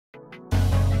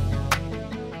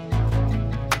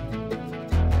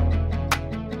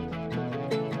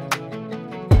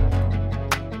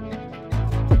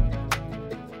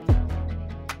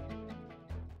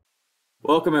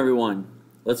Welcome everyone.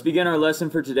 Let's begin our lesson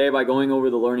for today by going over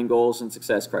the learning goals and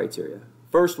success criteria.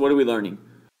 First, what are we learning?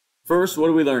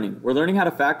 We're learning how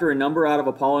to factor a number out of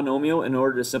a polynomial in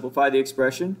order to simplify the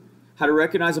expression, how to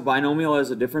recognize a binomial as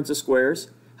a difference of squares,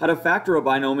 how to factor a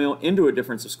binomial into a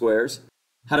difference of squares,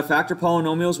 how to factor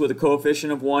polynomials with a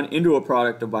coefficient of 1 into a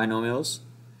product of binomials,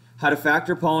 how to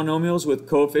factor polynomials with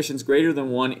coefficients greater than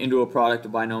 1 into a product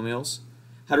of binomials,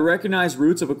 how to recognize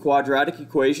roots of a quadratic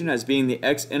equation as being the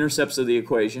x-intercepts of the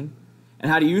equation,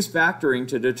 and how to use factoring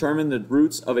to determine the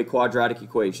roots of a quadratic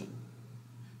equation.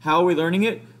 How are we learning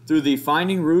it? Through the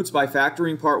Finding Roots by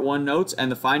Factoring Part 1 notes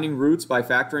and the Finding Roots by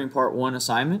Factoring Part 1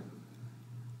 assignment.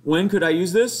 When could I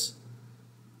use this?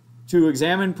 To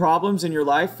examine problems in your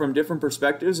life from different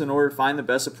perspectives in order to find the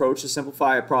best approach to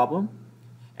simplify a problem,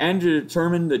 and to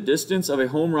determine the distance of a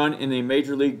home run in a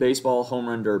Major League Baseball home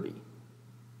run derby.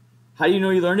 How do you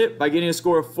know you learned it? By getting a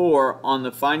score of 4 on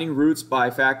the Finding Roots by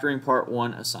Factoring Part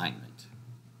 1 assignment.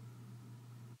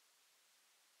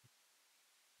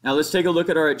 Now let's take a look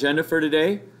at our agenda for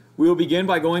today. We will begin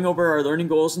by going over our learning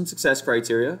goals and success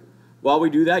criteria. While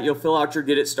we do that, you'll fill out your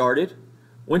Get It Started.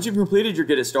 Once you've completed your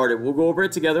Get It Started, we'll go over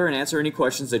it together and answer any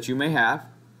questions that you may have.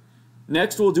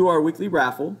 Next, we'll do our weekly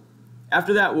raffle.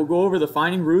 After that, we'll go over the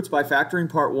Finding Roots by Factoring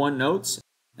Part 1 notes.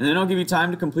 And then I'll give you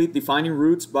time to complete the Finding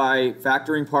Roots by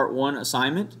Factoring Part 1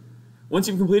 assignment. Once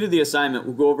you've completed the assignment,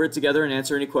 we'll go over it together and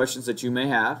answer any questions that you may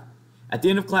have. At the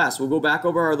end of class, we'll go back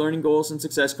over our learning goals and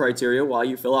success criteria while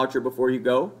you fill out your Before You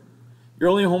Go. Your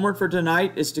only homework for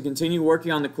tonight is to continue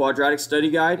working on the quadratic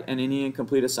study guide and any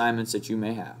incomplete assignments that you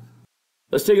may have.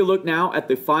 Let's take a look now at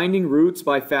the Finding Roots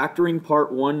by Factoring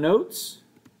Part 1 notes.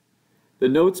 The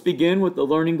notes begin with the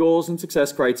learning goals and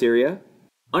success criteria.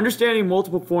 Understanding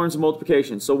multiple forms of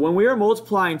multiplication. So when we are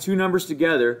multiplying two numbers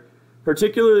together,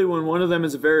 particularly when one of them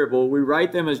is a variable, we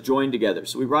write them as joined together.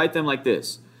 So we write them like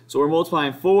this. So we're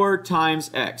multiplying 4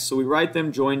 times x. So we write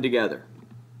them joined together.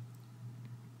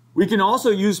 We can also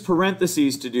use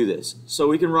parentheses to do this. So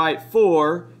we can write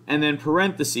 4 and then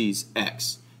parentheses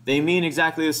x. They mean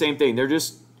exactly the same thing. They're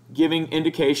just giving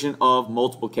indication of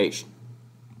multiplication.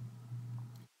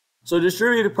 So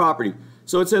distributive property.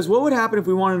 So it says, what would happen if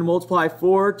we wanted to multiply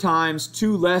 4 times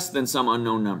 2 less than some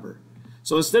unknown number?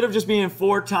 So instead of just being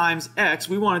 4 times x,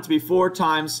 we want it to be 4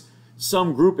 times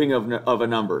some grouping of a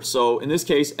number. So in this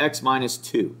case, x minus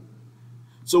 2.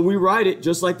 So we write it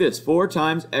just like this, 4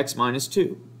 times x minus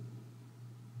 2.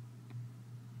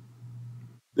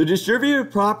 The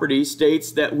distributive property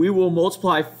states that we will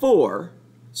multiply 4,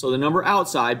 so the number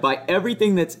outside, by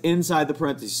everything that's inside the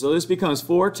parentheses. So this becomes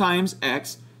 4 times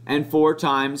x and 4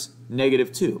 times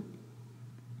negative 2.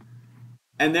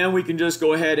 And then we can just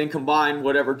go ahead and combine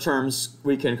whatever terms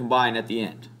we can combine at the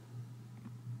end.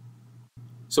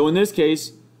 So in this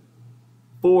case,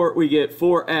 we get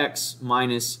 4x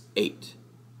minus 8.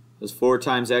 Because 4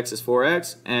 times x is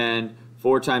 4x, and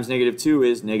 4 times negative 2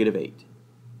 is negative 8.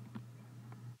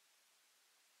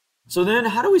 So then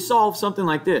how do we solve something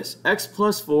like this? X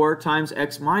plus 4 times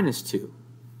x minus 2.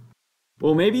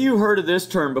 Well, maybe you heard of this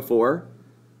term before.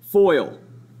 FOIL,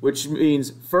 which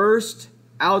means first,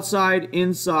 outside,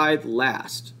 inside,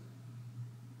 last.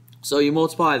 So you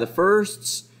multiply the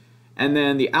firsts and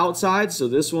then the outsides, so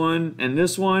this one and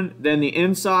this one, then the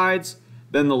insides,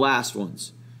 then the last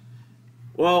ones.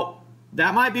 Well,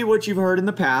 that might be what you've heard in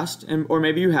the past, or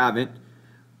maybe you haven't,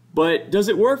 but does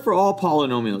it work for all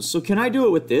polynomials? So can I do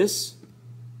it with this?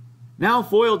 Now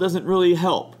FOIL doesn't really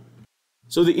help.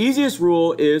 So the easiest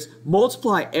rule is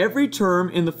multiply every term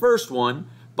in the first one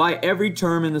by every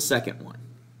term in the second one.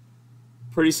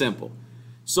 Pretty simple.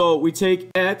 So we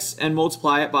take x and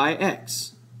multiply it by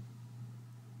x.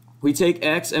 We take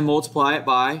x and multiply it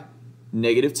by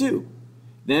negative 2.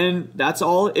 Then that's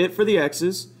all it for the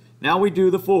x's. Now we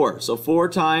do the 4. So 4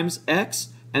 times x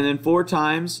and then 4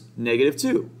 times negative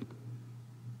 2.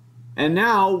 And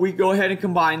now we go ahead and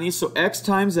combine these. So x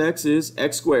times x is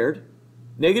x squared.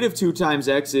 Negative 2 times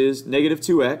x is negative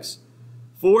 2x.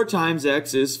 4 times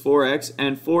x is 4x,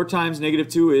 and 4 times negative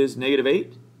 2 is negative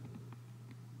 8.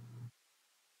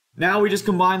 Now we just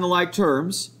combine the like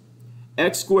terms.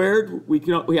 X squared, we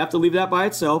have to leave that by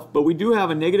itself, but we do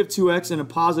have a negative 2x and a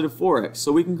positive 4x,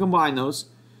 so we can combine those.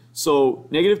 So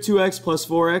negative 2x plus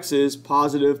 4x is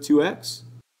positive 2x.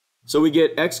 So we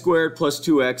get x squared plus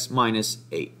 2x minus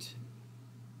 8.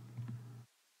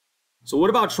 So what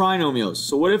about trinomials?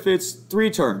 So what if it's 3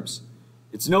 terms?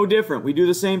 It's no different. We do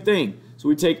the same thing. So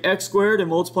we take x squared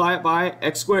and multiply it by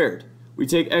x squared. We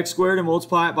take x squared and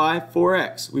multiply it by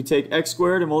 4x. We take x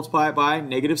squared and multiply it by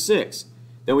negative 6.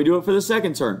 Then we do it for the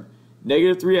second term.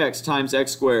 Negative 3x times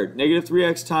x squared. Negative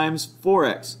 3x times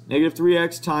 4x. Negative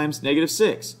 3x times negative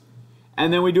 6.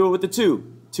 And then we do it with the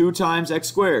 2. 2 times x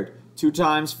squared, 2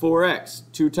 times 4x,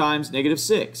 2 times negative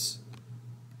 6.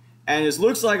 And this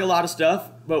looks like a lot of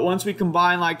stuff, but once we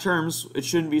combine like terms, it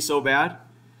shouldn't be so bad.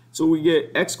 So we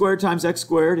get x squared times x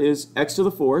squared is x to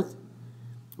the 4th.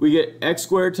 We get x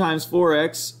squared times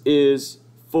 4x is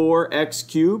 4x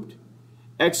cubed.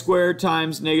 X squared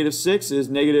times negative 6 is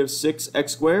negative 6x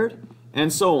squared,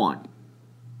 and so on.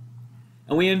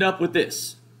 And we end up with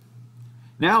this.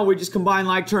 Now we just combine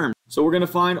like terms. So we're going to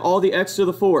find all the x to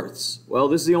the 4ths. Well,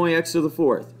 this is the only x to the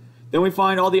 4th. Then we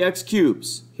find all the x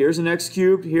cubes. Here's an x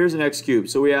cubed, here's an x cubed.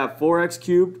 So we have 4x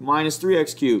cubed minus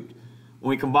 3x cubed. When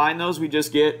we combine those, we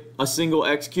just get a single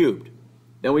x cubed.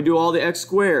 Then we do all the x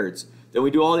squareds. Then we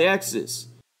do all the x's.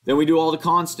 Then we do all the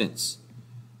constants.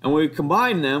 And when we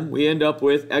combine them, we end up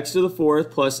with x to the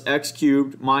 4th plus x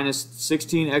cubed minus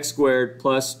 16x squared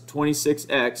plus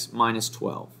 26x minus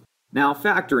 12. Now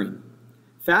factoring.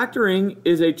 Factoring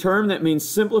is a term that means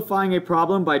simplifying a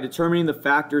problem by determining the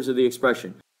factors of the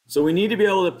expression. So we need to be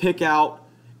able to pick out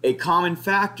a common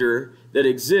factor that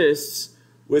exists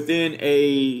within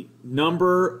a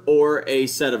number or a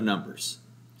set of numbers.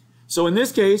 So in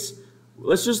this case,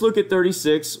 let's just look at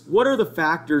 36. What are the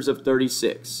factors of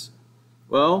 36?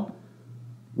 Well,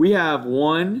 we have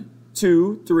 1,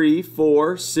 2, 3,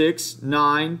 4, 6,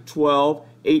 9, 12,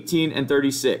 18, and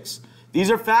 36.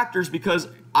 These are factors because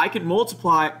I can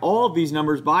multiply all of these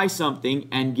numbers by something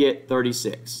and get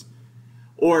 36.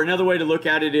 Or another way to look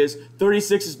at it is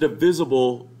 36 is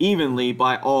divisible evenly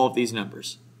by all of these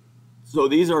numbers. So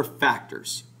these are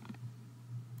factors.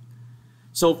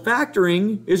 So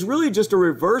factoring is really just a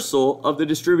reversal of the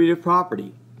distributive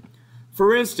property.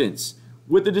 For instance,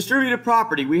 with the distributive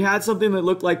property, we had something that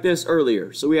looked like this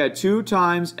earlier. So we had 2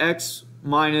 times x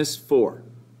minus 4.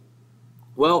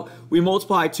 Well, we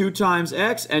multiply 2 times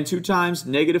x and 2 times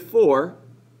negative 4,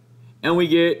 and we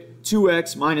get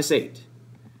 2x minus 8.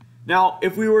 Now,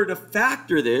 if we were to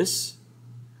factor this,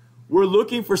 we're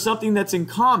looking for something that's in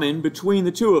common between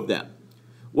the two of them.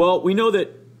 Well, we know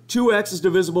that 2x is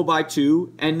divisible by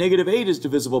 2 and negative 8 is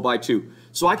divisible by 2.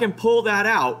 So I can pull that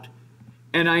out,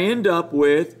 and I end up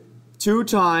with 2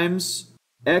 times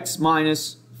x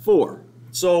minus 4.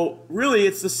 So really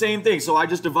it's the same thing. So I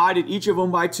just divided each of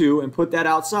them by 2 and put that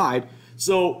outside.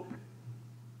 So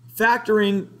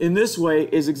factoring in this way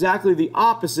is exactly the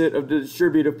opposite of the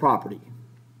distributive property.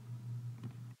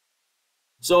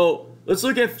 So let's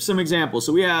look at some examples.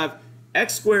 So we have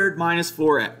x squared minus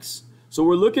 4x. So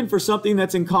we're looking for something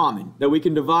that's in common that we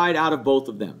can divide out of both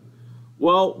of them.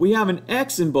 Well, we have an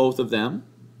x in both of them,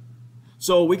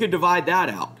 so we could divide that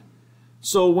out.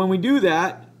 So when we do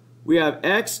that, we have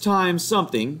x times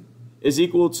something is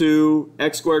equal to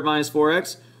x squared minus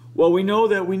 4x. Well, we know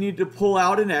that we need to pull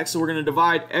out an x, so we're going to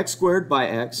divide x squared by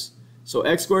x. So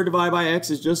x squared divided by x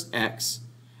is just x.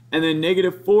 And then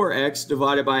negative 4x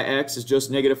divided by x is just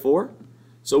negative 4.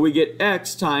 So we get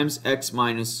x times x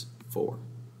minus 4.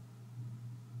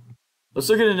 Let's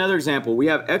look at another example. We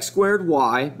have x squared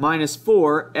y minus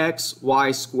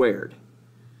 4xy squared.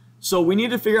 So we need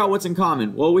to figure out what's in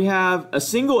common. Well, we have a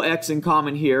single x in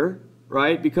common here,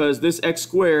 right? Because this x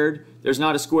squared, there's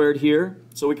not a squared here,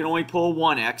 so we can only pull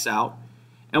one x out.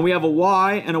 And we have a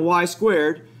y and a y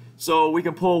squared, so we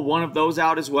can pull one of those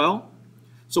out as well.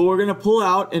 So we're going to pull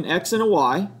out an x and a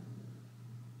y.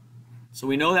 So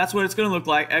we know that's what it's going to look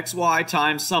like. xy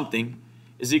times something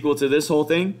is equal to this whole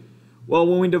thing. Well,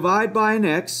 when we divide by an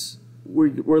x,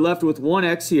 we're left with one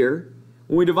x here.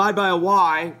 When we divide by a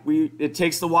y, it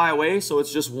takes the y away, so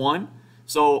it's just 1.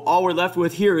 So all we're left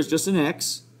with here is just an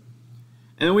x.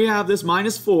 And then we have this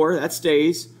minus 4, that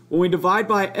stays. When we divide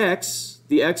by x,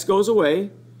 the x goes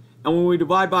away. And when we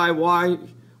divide by y,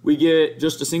 we get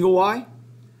just a single y.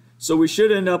 So we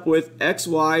should end up with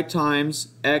xy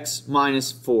times x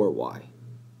minus 4y.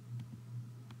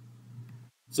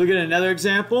 Let's look at another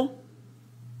example.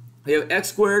 We have x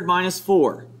squared minus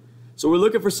 4. So we're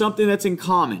looking for something that's in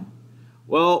common.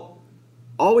 Well,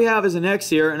 all we have is an x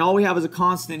here, and all we have is a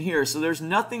constant here. So there's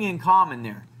nothing in common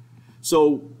there.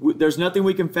 So there's nothing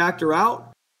we can factor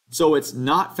out. So it's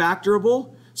not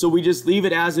factorable. So we just leave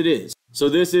it as it is. So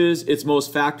this is its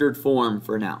most factored form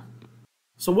for now.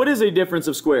 So what is a difference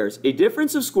of squares? A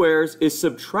difference of squares is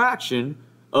subtraction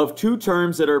of two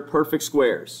terms that are perfect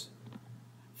squares.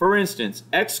 For instance,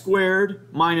 x squared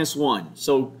minus 1.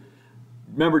 So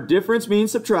remember, difference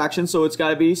means subtraction, so it's got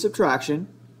to be subtraction.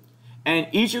 And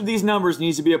each of these numbers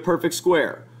needs to be a perfect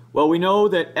square. Well, we know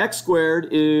that x squared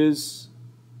is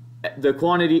the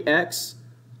quantity x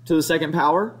to the second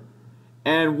power,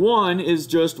 and 1 is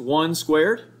just 1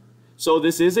 squared. So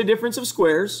this is a difference of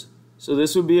squares. So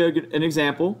this would be an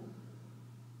example.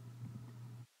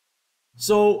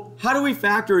 So how do we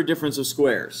factor a difference of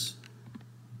squares?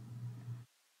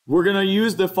 We're going to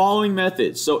use the following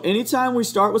method. So anytime we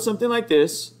start with something like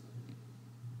this,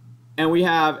 and we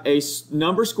have a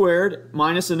number squared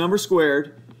minus a number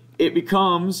squared, it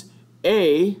becomes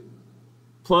a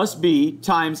plus b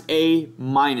times a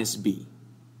minus b.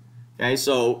 Okay,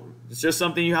 so it's just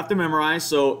something you have to memorize.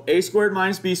 So a squared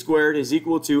minus b squared is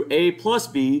equal to a plus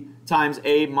b times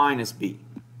a minus b.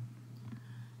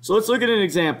 So let's look at an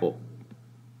example.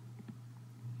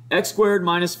 X squared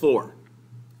minus 4.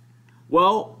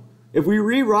 Well, if we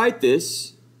rewrite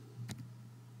this,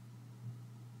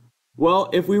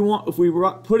 if we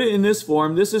put it in this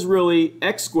form, this is really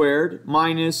x squared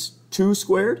minus 2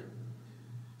 squared.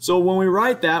 So when we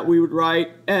write that, we would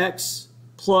write x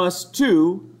plus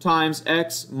 2 times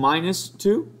x minus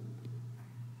 2,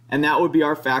 and that would be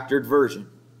our factored version.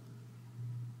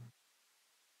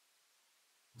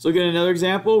 So look at another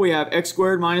example. We have x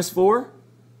squared minus 4.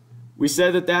 We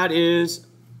said that that is...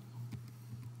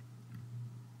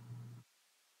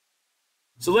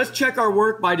 So let's check our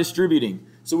work by distributing.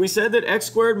 So we said that x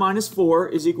squared minus 4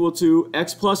 is equal to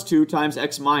x plus 2 times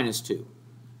x minus 2.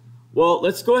 Well,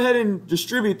 let's go ahead and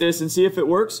distribute this and see if it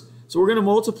works. So we're going to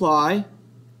multiply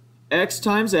x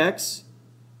times x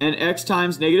and x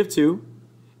times negative 2,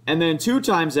 and then 2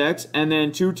 times x and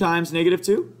then 2 times negative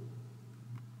 2.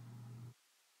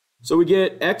 So we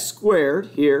get x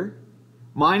squared here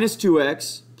minus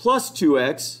 2x plus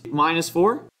 2x minus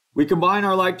 4. We combine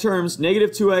our like terms. Negative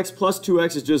 2x plus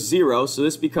 2x is just 0, so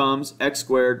this becomes x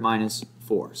squared minus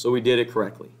 4. So we did it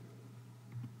correctly.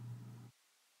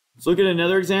 Let's look at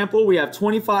another example. We have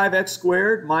 25x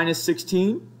squared minus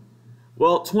 16.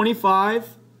 Well,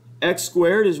 25x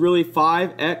squared is really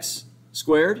 5x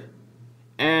squared,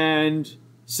 and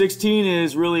 16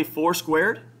 is really 4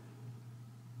 squared.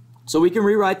 So we can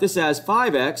rewrite this as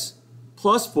 5x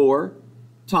plus 4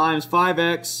 times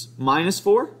 5x minus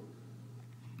 4,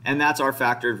 and that's our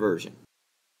factored version.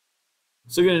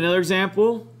 Let's look at another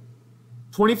example.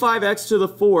 25x to the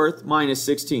 4th minus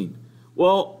 16.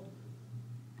 Well,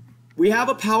 we have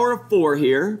a power of 4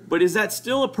 here, but is that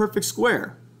still a perfect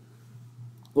square?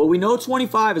 Well, we know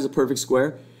 25 is a perfect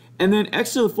square, and then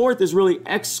x to the 4th is really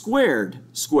x squared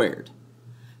squared.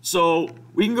 So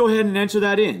we can go ahead and enter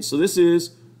that in. So this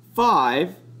is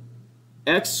 5x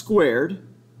squared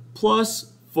plus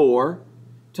 4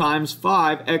 times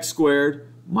 5x squared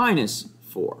minus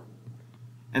 4.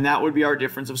 And that would be our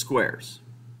difference of squares.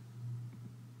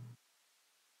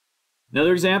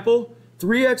 Another example,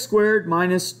 3x squared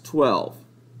minus 12.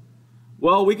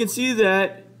 Well, we can see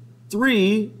that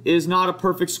 3 is not a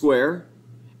perfect square,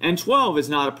 and 12 is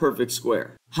not a perfect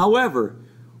square. However,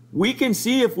 we can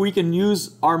see if we can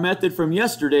use our method from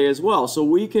yesterday as well. So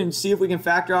we can see if we can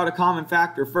factor out a common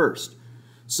factor first.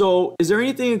 So is there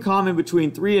anything in common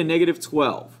between 3 and negative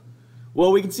 12?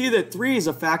 Well, we can see that 3 is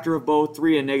a factor of both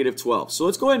 3 and negative 12. So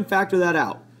let's go ahead and factor that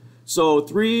out. So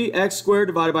 3x squared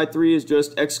divided by 3 is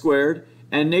just x squared,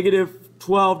 and negative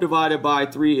 12 divided by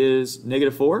 3 is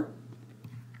negative 4.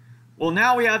 Well,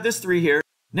 now we have this 3 here.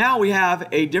 Now we have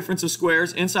a difference of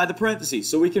squares inside the parentheses,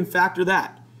 so we can factor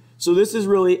that. So this is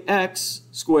really x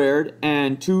squared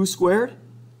and 2 squared.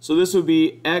 So this would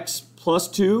be x plus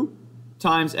 2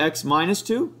 times x minus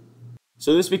 2.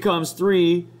 So this becomes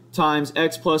 3 times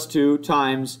x plus 2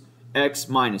 times x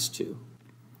minus 2.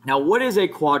 Now, what is a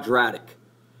quadratic?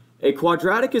 A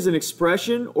quadratic is an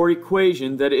expression or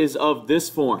equation that is of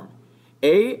this form: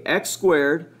 ax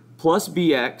squared plus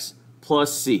bx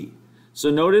plus c. So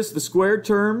notice the squared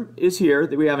term is here,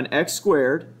 that we have an x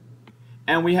squared,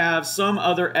 and we have some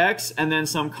other x and then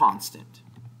some constant.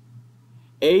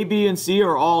 A, b, and c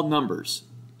are all numbers,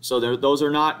 so those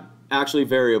are not actually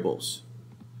variables.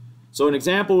 So an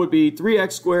example would be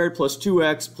 3x squared plus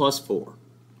 2x plus 4.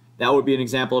 That would be an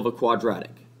example of a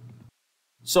quadratic.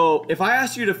 So if I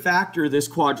asked you to factor this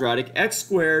quadratic, x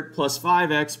squared plus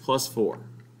 5x plus 4,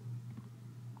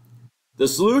 the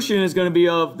solution is going to be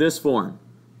of this form: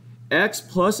 x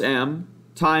plus m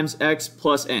times x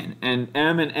plus n, and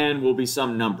m and n will be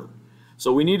some number.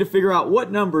 So we need to figure out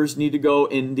what numbers need to go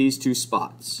in these two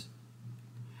spots.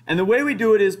 And the way we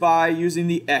do it is by using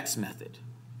the x method.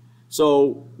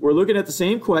 So we're looking at the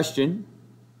same question,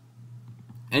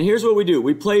 and here's what we do.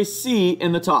 We place c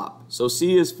in the top. So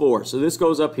c is 4, so this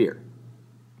goes up here.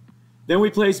 Then we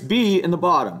place b in the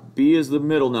bottom. b is the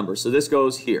middle number, so this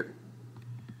goes here.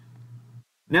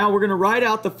 Now we're going to write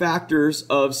out the factors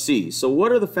of c. So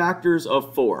what are the factors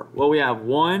of 4? Well, we have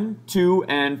 1, 2,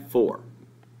 and 4.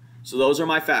 So those are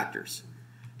my factors.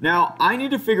 Now I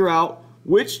need to figure out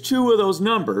which two of those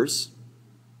numbers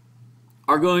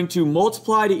are going to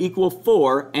multiply to equal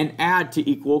 4 and add to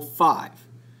equal 5.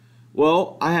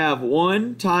 Well, I have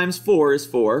 1 times 4 is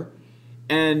 4,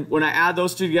 and when I add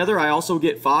those two together, I also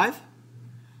get 5.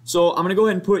 So I'm going to go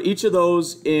ahead and put each of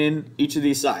those in each of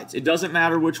these sides. It doesn't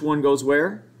matter which one goes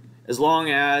where, as long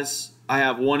as I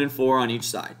have 1 and 4 on each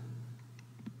side.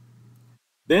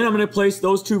 Then I'm going to place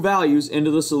those two values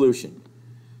into the solution.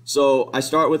 So I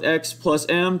start with x plus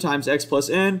m times x plus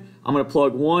n. I'm going to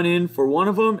plug 1 in for one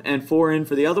of them and 4 in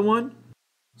for the other one.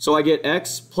 So I get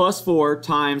x plus 4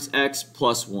 times x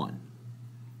plus 1.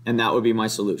 And that would be my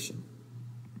solution.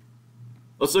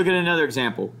 Let's look at another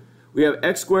example. We have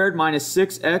x squared minus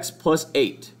 6x plus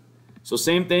 8. So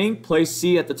same thing, place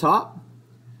c at the top.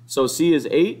 So c is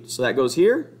 8, so that goes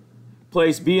here.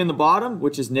 Place b in the bottom,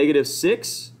 which is negative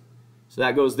 6. So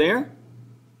that goes there.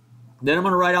 Then I'm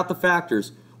going to write out the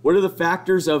factors. What are the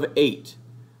factors of 8?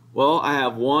 Well, I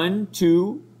have 1,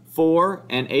 2, 4,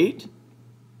 and 8.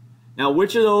 Now,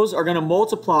 which of those are going to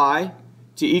multiply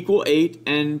to equal 8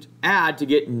 and add to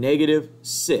get negative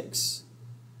 6?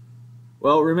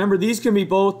 Well, remember, these can be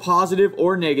both positive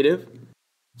or negative.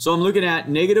 So I'm looking at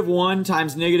negative 1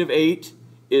 times negative 8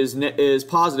 is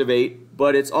positive 8,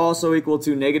 but it's also equal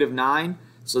to negative 9.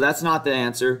 So that's not the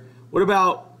answer. What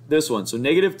about this one? So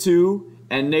negative 2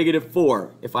 and negative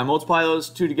 4. If I multiply those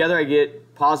two together, I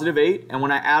get positive 8. And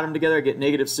when I add them together, I get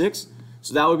negative 6.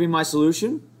 So that would be my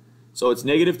solution. So it's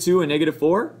negative 2 and negative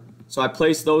 4. So I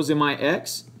place those in my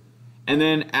x and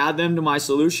then add them to my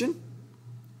solution,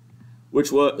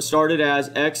 which started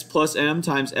as x plus m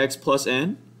times x plus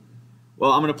n.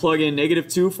 Well, I'm going to plug in negative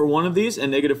 2 for one of these and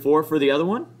negative 4 for the other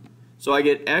one. So I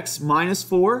get x minus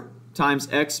 4 times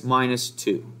x minus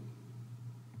 2.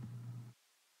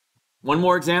 One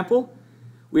more example.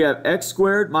 We have x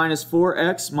squared minus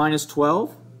 4x minus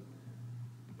 12.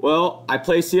 Well, I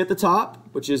place c at the top,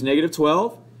 which is negative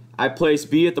 12. I place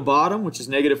b at the bottom, which is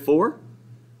negative 4.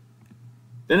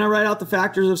 Then I write out the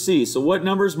factors of c. So what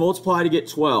numbers multiply to get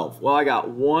 12? Well, I got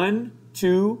 1,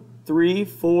 2, 3,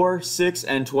 4, 6,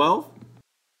 and 12.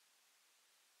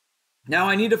 Now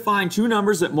I need to find two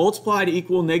numbers that multiply to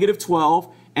equal negative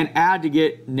 12 and add to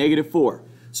get negative 4.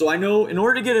 So I know in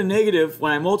order to get a negative,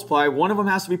 when I multiply, one of them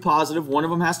has to be positive, one of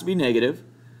them has to be negative.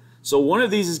 So one of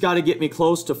these has got to get me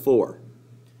close to 4.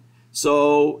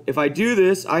 So if I do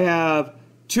this, I have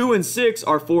 2 and 6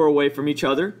 are 4 away from each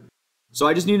other. So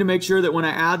I just need to make sure that when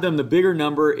I add them, the bigger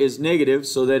number is negative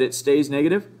so that it stays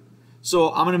negative. So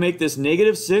I'm going to make this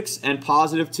negative 6 and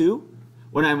positive 2.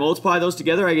 When I multiply those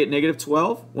together, I get negative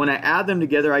 12. When I add them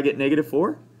together, I get negative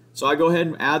 4. So I go ahead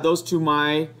and add those to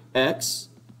my x.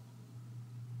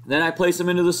 Then I place them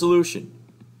into the solution.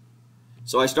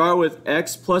 So I start with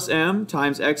x plus m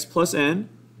times x plus n.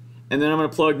 And then I'm going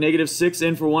to plug negative 6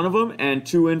 in for one of them and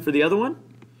 2 in for the other one.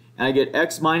 And I get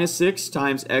x minus 6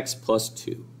 times x plus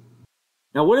 2.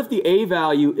 Now what if the a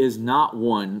value is not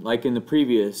 1, like in the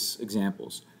previous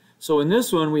examples? So in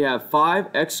this one we have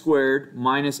 5x squared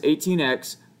minus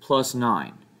 18x plus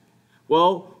 9.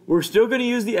 Well, we're still going to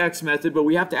use the x method, but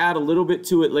we have to add a little bit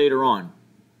to it later on.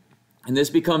 And this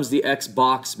becomes the x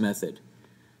box method.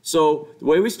 So the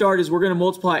way we start is we're going to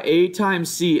multiply a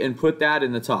times c and put that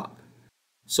in the top.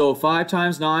 So 5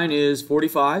 times 9 is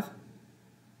 45.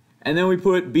 And then we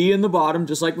put b in the bottom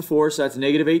just like before, so that's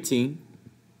negative 18.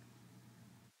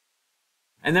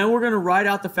 And then we're going to write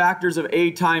out the factors of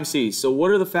a times c. So what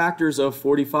are the factors of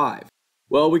 45?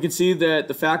 Well, we can see that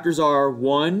the factors are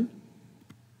 1,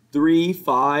 3,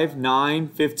 5, 9,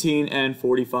 15, and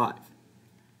 45.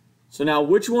 So now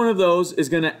which one of those is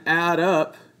going to add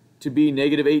up to be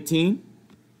negative 18?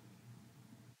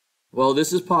 Well,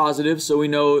 this is positive, so we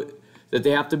know that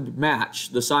they have to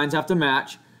match. The signs have to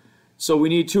match. So we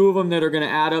need two of them that are going to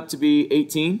add up to be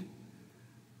 18,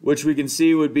 which we can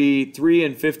see would be 3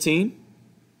 and 15.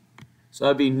 So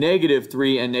that would be negative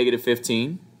 3 and negative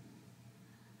 15,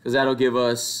 because that'll give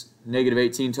us negative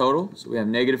 18 total. So we have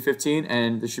negative 15,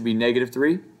 and this should be negative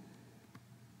 3.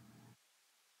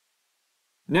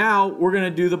 Now we're going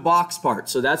to do the box part.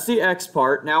 So that's the x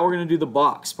part. Now we're going to do the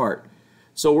box part.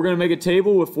 So we're going to make a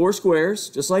table with 4 squares,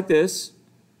 just like this.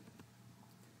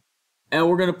 And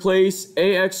we're going to place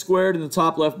ax squared in the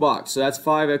top left box. So that's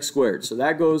 5x squared. So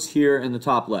that goes here in the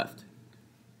top left.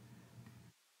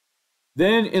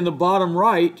 Then in the bottom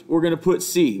right, we're going to put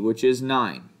c, which is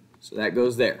 9. So that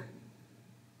goes there.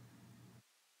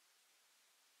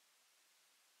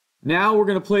 Now we're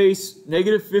going to place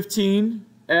negative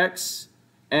 15x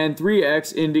and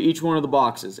 3x into each one of the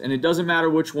boxes. And it doesn't matter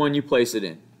which one you place it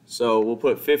in. So we'll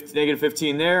put negative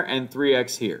 15 there and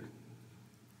 3x here.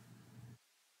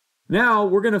 Now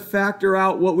we're going to factor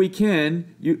out what we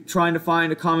can, trying to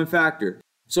find a common factor.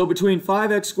 So between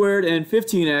 5x squared and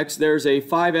 15x, there's a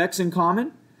 5x in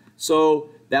common. So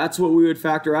that's what we would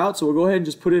factor out. So we'll go ahead and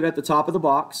just put it at the top of the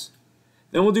box.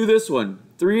 Then we'll do this one,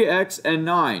 3x and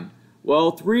 9.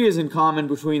 Well, 3 is in common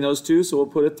between those two, so we'll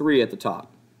put a 3 at the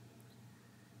top.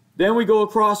 Then we go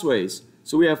crossways.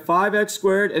 So we have 5x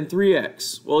squared and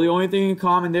 3x. Well, the only thing in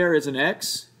common there is an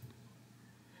x.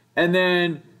 And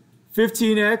then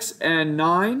 15x and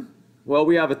 9. Well,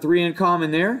 we have a 3 in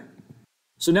common there.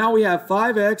 So now we have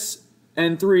 5x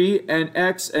and 3 and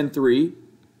x and 3.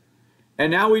 And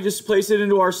now we just place it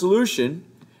into our solution.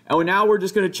 And now we're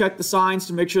just going to check the signs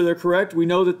to make sure they're correct. We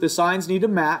know that the signs need to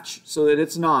match so that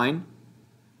it's 9,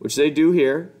 which they do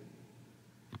here.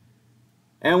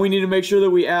 And we need to make sure that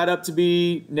we add up to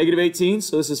be negative 18.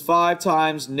 So this is 5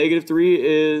 times negative 3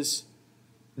 is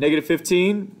negative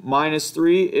 15. Minus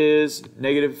 3 is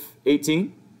negative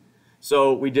 18.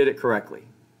 So we did it correctly.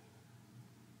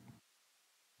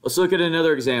 Let's look at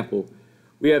another example.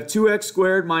 We have 2x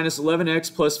squared minus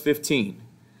 11x plus 15.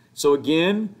 So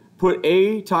again, put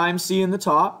a times c in the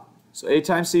top. So a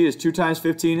times c is 2 times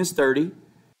 15 is 30.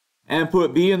 And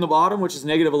put b in the bottom, which is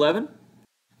negative 11.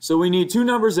 So we need two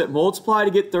numbers that multiply to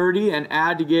get 30 and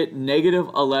add to get negative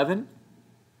 11.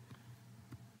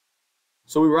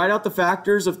 So we write out the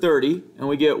factors of 30, and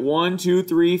we get 1, 2,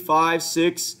 3, 5,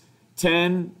 6,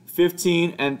 10,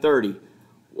 15, and 30.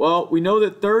 Well, we know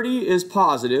that 30 is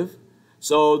positive,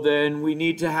 so then we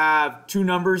need to have two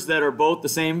numbers that are both the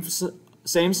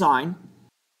same sign,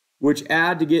 which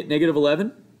add to get negative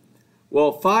 11.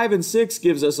 Well, 5 and 6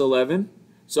 gives us 11.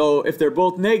 So if they're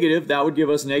both negative, that would give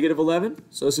us negative 11.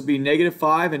 So this would be negative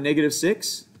 5 and negative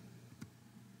 6.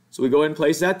 So we go ahead and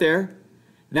place that there.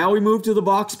 Now we move to the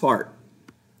box part.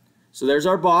 So there's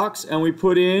our box, and we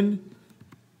put in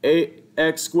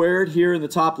ax squared here in the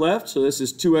top left. So this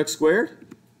is 2x squared.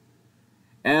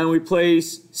 And we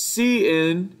place c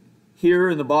in here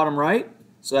in the bottom right.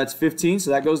 So that's 15, so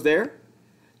that goes there.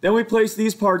 Then we place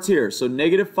these parts here. So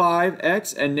negative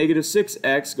 5x and negative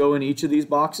 6x go in each of these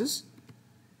boxes.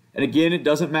 And again, it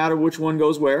doesn't matter which one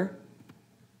goes where.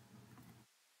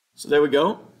 So there we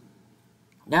go.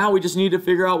 Now we just need to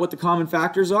figure out what the common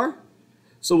factors are.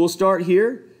 So we'll start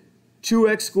here.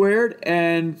 2x squared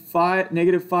and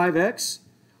negative 5x.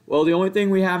 Well, the only thing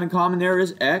we have in common there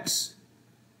is x.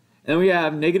 And then we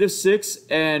have negative 6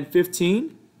 and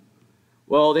 15.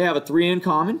 Well, they have a 3 in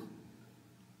common.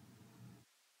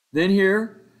 Then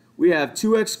here we have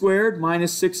 2x squared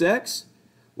minus 6x.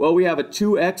 Well, we have a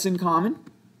 2x in common.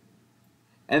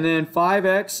 And then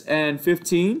 5x and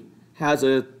 15 has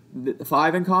a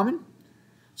 5 in common.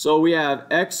 So we have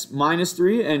x minus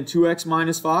 3 and 2x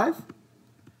minus 5.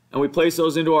 And we place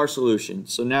those into our solution.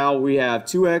 So now we have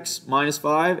 2x minus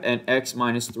 5 and x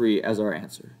minus 3 as our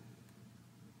answer.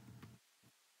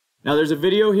 Now there's a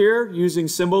video here using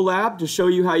Symbolab to show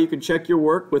you how you can check your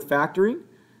work with factoring.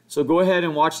 So go ahead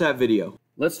and watch that video.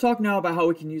 Let's talk now about how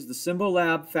we can use the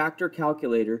Symbolab factor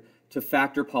calculator to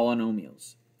factor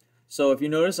polynomials. So if you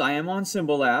notice, I am on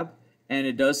Symbolab, and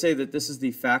it does say that this is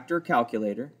the factor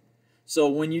calculator. So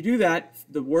when you do that,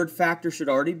 the word factor should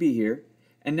already be here.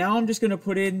 And now I'm just going to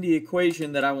put in the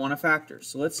equation that I want to factor.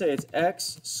 So let's say it's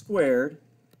x squared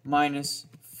minus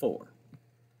 4.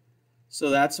 So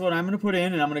that's what I'm going to put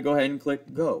in, and I'm going to go ahead and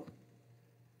click go.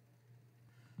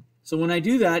 So when I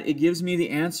do that, it gives me the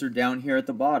answer down here at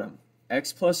the bottom.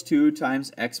 X plus 2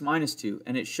 times x minus 2.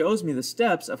 And it shows me the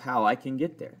steps of how I can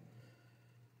get there.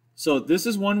 So this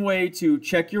is one way to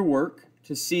check your work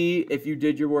to see if you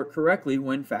did your work correctly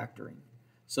when factoring.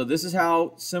 So this is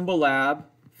how Symbolab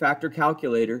factor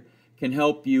calculator can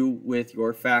help you with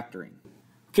your factoring.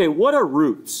 Okay, what are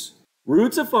roots?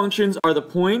 Roots of functions are the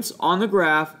points on the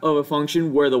graph of a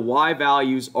function where the y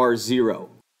values are 0.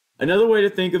 Another way to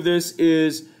think of this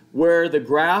is where the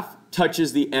graph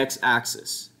touches the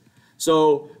x-axis.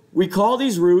 So we call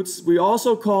these roots, we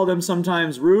also call them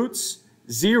sometimes roots,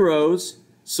 zeros,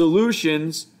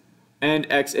 solutions, and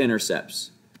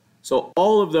x-intercepts. So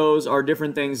all of those are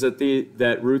different things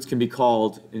that roots can be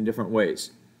called in different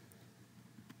ways.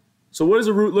 So what does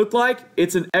a root look like?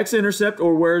 It's an x-intercept,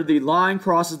 or where the line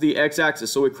crosses the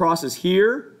x-axis. So it crosses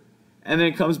here, and then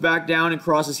it comes back down and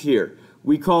crosses here.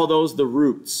 We call those the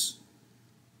roots.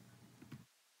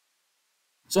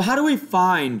 So how do we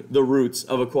find the roots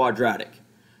of a quadratic?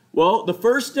 Well, the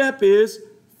first step is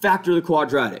factor the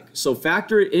quadratic. So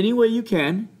factor it any way you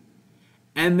can,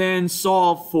 and then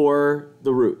solve for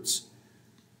the roots.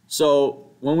 So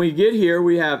when we get here,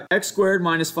 we have x squared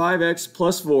minus 5x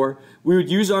plus 4. We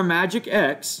would use our magic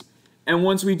x, and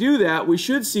once we do that, we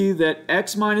should see that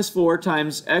x minus 4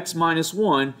 times x minus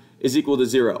 1 is equal to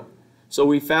 0. So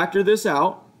we factor this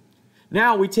out.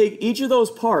 Now we take each of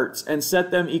those parts and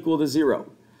set them equal to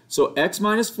 0. So x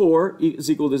minus 4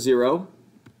 is equal to 0,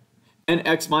 and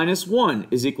x minus 1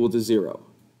 is equal to 0.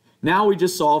 Now we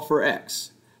just solve for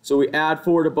x. So we add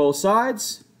 4 to both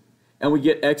sides, and we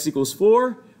get x equals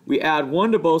 4. We add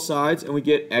 1 to both sides, and we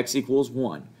get x equals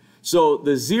 1. So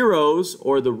the zeros,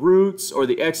 or the roots, or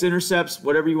the x-intercepts,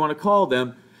 whatever you want to call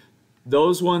them,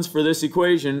 those ones for this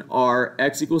equation are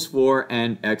x equals 4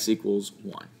 and x equals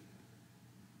 1.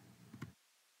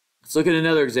 Let's look at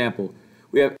another example.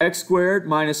 We have x squared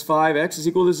minus 5x is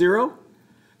equal to 0.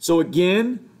 So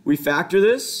again, we factor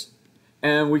this,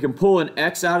 and we can pull an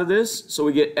x out of this. So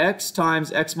we get x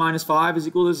times x minus 5 is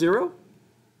equal to 0.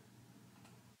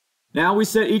 Now we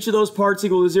set each of those parts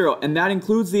equal to 0, and that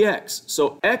includes the x.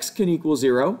 So x can equal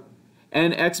 0,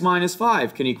 and x minus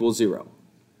 5 can equal 0.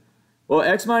 Well,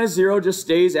 x minus 0 just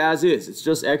stays as is. It's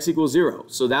just x equals 0.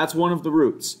 So that's one of the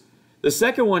roots. The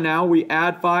second one now, we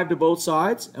add 5 to both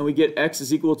sides, and we get x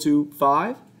is equal to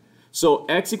 5. So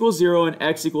x equals 0 and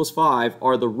x equals 5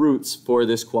 are the roots for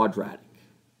this quadratic.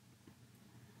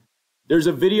 There's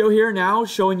a video here now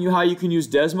showing you how you can use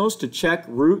Desmos to check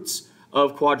roots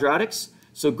of quadratics.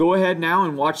 So go ahead now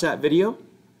and watch that video.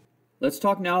 Let's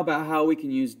talk now about how we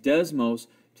can use Desmos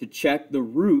to check the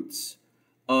roots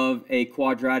of a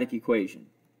quadratic equation.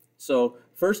 So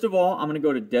first of all, I'm going to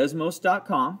go to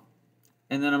desmos.com.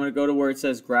 And then I'm going to go to where it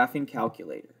says Graphing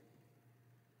Calculator.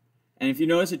 And if you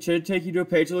notice, it should take you to a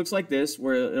page that looks like this,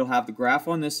 where it'll have the graph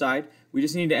on this side. We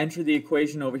just need to enter the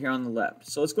equation over here on the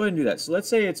left. So let's go ahead and do that. So let's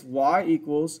say it's y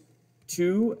equals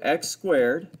 2x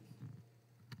squared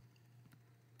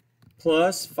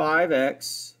plus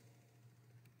 5x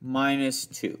minus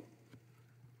 2.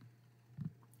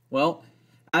 Well,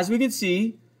 as we can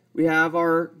see, we have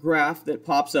our graph that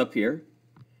pops up here.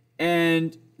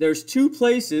 And there's two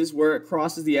places where it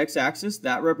crosses the x-axis.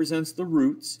 That represents the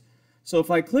roots. So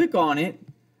if I click on it,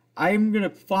 I'm going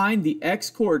to find the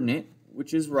x-coordinate,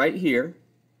 which is right here.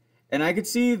 And I can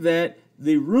see that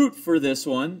the root for this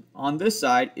one on this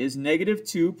side is negative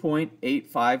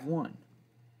 2.851. And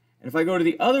if I go to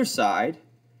the other side,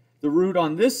 the root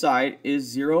on this side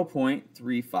is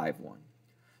 0.351.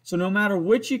 So no matter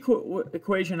which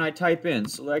equation I type in,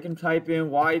 so I can type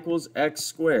in y equals x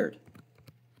squared.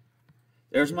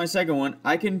 There's my second one.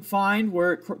 I can find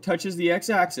where it touches the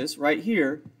x-axis right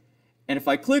here, and if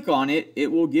I click on it,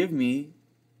 it will give me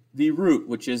the root,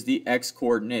 which is the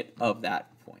x-coordinate of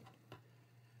that point.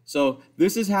 So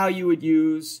this is how you would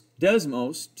use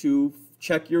Desmos to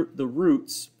check the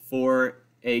roots for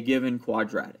a given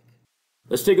quadratic.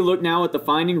 Let's take a look now at the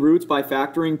Finding Roots by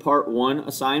Factoring Part 1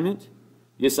 assignment.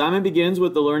 The assignment begins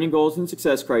with the learning goals and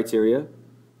success criteria.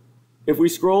 If we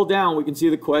scroll down, we can see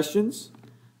the questions.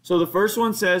 So the first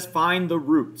one says find the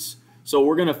roots. So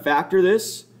we're going to factor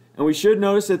this, and we should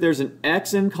notice that there's an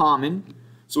x in common.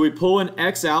 So we pull an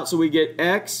x out, so we get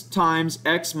x times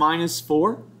x minus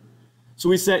 4. So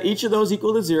we set each of those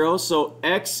equal to 0, so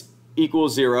x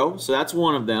equals 0, so that's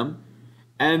one of them.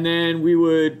 And then we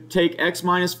would take x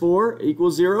minus 4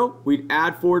 equals 0. We'd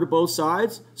add 4 to both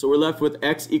sides, so we're left with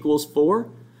x equals 4.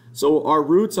 So our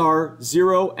roots are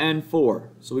 0 and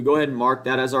 4. So we go ahead and mark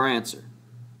that as our answer.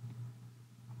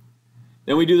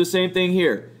 Then we do the same thing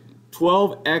here,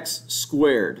 12x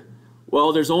squared.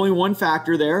 Well, there's only one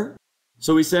factor there,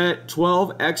 so we set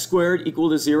 12x squared equal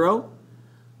to 0.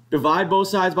 Divide both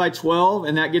sides by 12,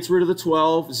 and that gets rid of the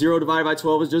 12. 0 divided by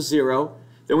 12 is just 0.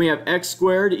 Then we have x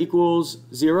squared equals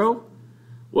 0.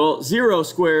 Well, 0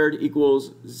 squared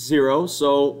equals 0,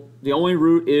 so the only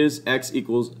root is x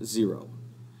equals 0.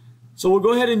 So we'll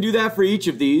go ahead and do that for each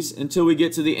of these until we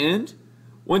get to the end.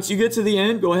 Once you get to the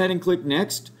end, go ahead and click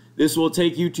Next. This will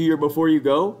take you to your Before You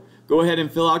Go. Go ahead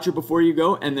and fill out your Before You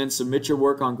Go and then submit your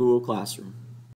work on Google Classroom.